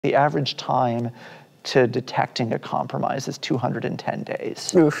The average time to detecting a compromise is 210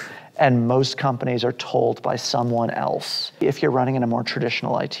 days. Oof. And most companies are told by someone else. If you're running in a more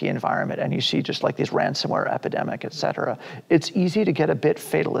traditional IT environment and you see just like these ransomware epidemic, et cetera, it's easy to get a bit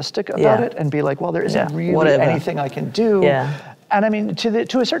fatalistic about it and be like, well, there isn't really anything I can do. And I mean,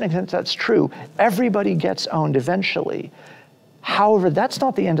 to a certain extent, that's true. Everybody gets owned eventually. However, that's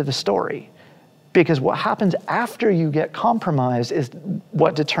not the end of the story. Because what happens after you get compromised is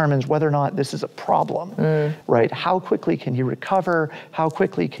what determines whether or not this is a problem, right? How quickly can you recover? How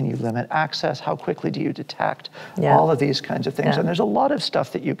quickly can you limit access? How quickly do you detect? All of these kinds of things. And there's a lot of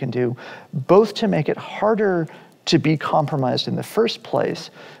stuff that you can do, both to make it harder to be compromised in the first place,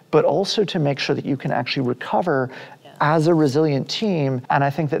 but also to make sure that you can actually recover as a resilient team. And I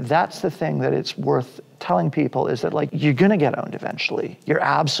think that that's the thing that it's worth telling people is that, like, you're gonna get owned eventually. You're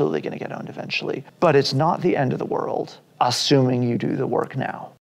absolutely gonna get owned eventually, but it's not the end of the world, assuming you do the work now.